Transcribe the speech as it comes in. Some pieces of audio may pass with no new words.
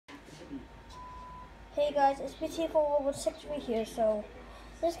Hey guys, it's BT4163 here. So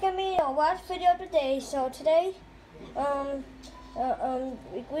this is gonna be our last video of the day. So today, we're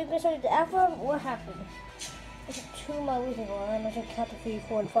gonna show you the alpha. What happened? It's 2 more weeks ago. I'm not gonna count the 3,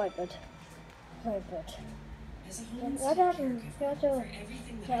 4, and 5, but what happened? We also,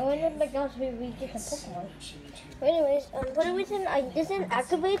 yeah, we're not like us. We get some Pokemon. But anyways, for the reason I didn't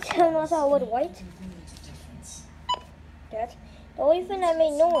activate and also I was white. That the only thing that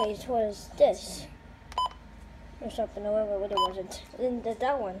made noise was this. Or something, or whatever it wasn't. And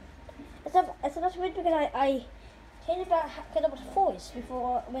that one. It's not weird because I changed about because it was voice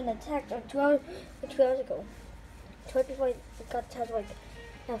before when I attacked 2 hours ago. 2 before I got attacked like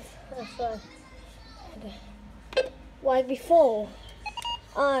okay. Like before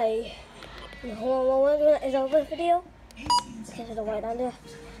I is over the video. Because of the white on there.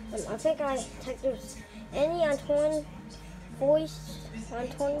 I think I attacked any Antoine voice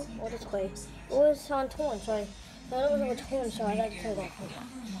Antoine or display. It was Antoine, sorry. I don't know what so I got to turn it off.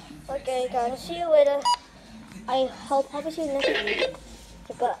 Okay, guys, I'll see you later. I'll probably see you next week.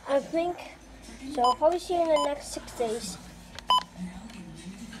 But I think, so I'll probably see you in the next 6 days.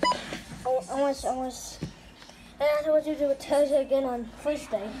 I was to do a Thursday again on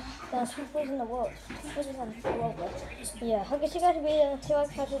Thursday. There's 2 places in the world. 2 places on the world. Yeah, okay, see you guys later. See you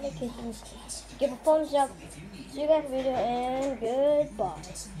guys notifications. Give a thumbs up. See you guys later, and goodbye.